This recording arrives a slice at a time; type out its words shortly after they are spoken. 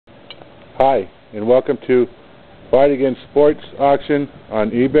Hi, and welcome to Fight Against Sports auction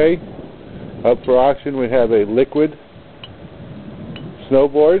on eBay. Up for auction we have a liquid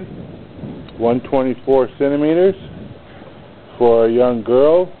snowboard, 124 centimeters, for a young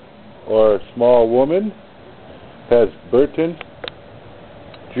girl or a small woman. Has Burton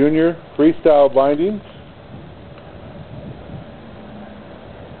Junior freestyle bindings,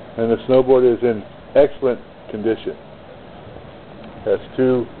 and the snowboard is in excellent condition. Has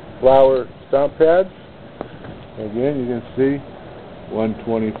two flower stomp pads. Again, you can see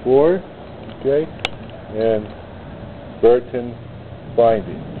 124, okay, and Burton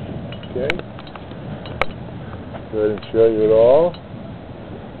bindings, okay. Go ahead and show you it all.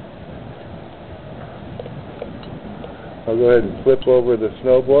 I'll go ahead and flip over the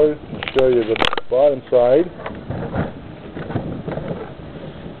snowboard and show you the bottom side.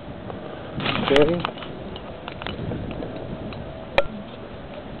 Okay.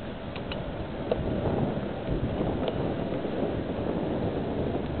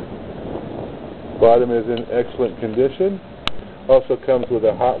 Bottom is in excellent condition. Also comes with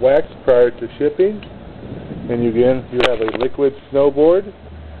a hot wax prior to shipping. And again, you have a liquid snowboard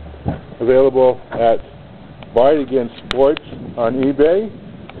available at Fight Against Sports on eBay.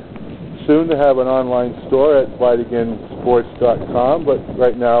 Soon to have an online store at fightagainstsports.com, but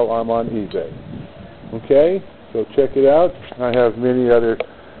right now I'm on eBay. Okay, so check it out. I have many other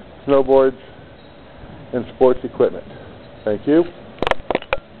snowboards and sports equipment. Thank you.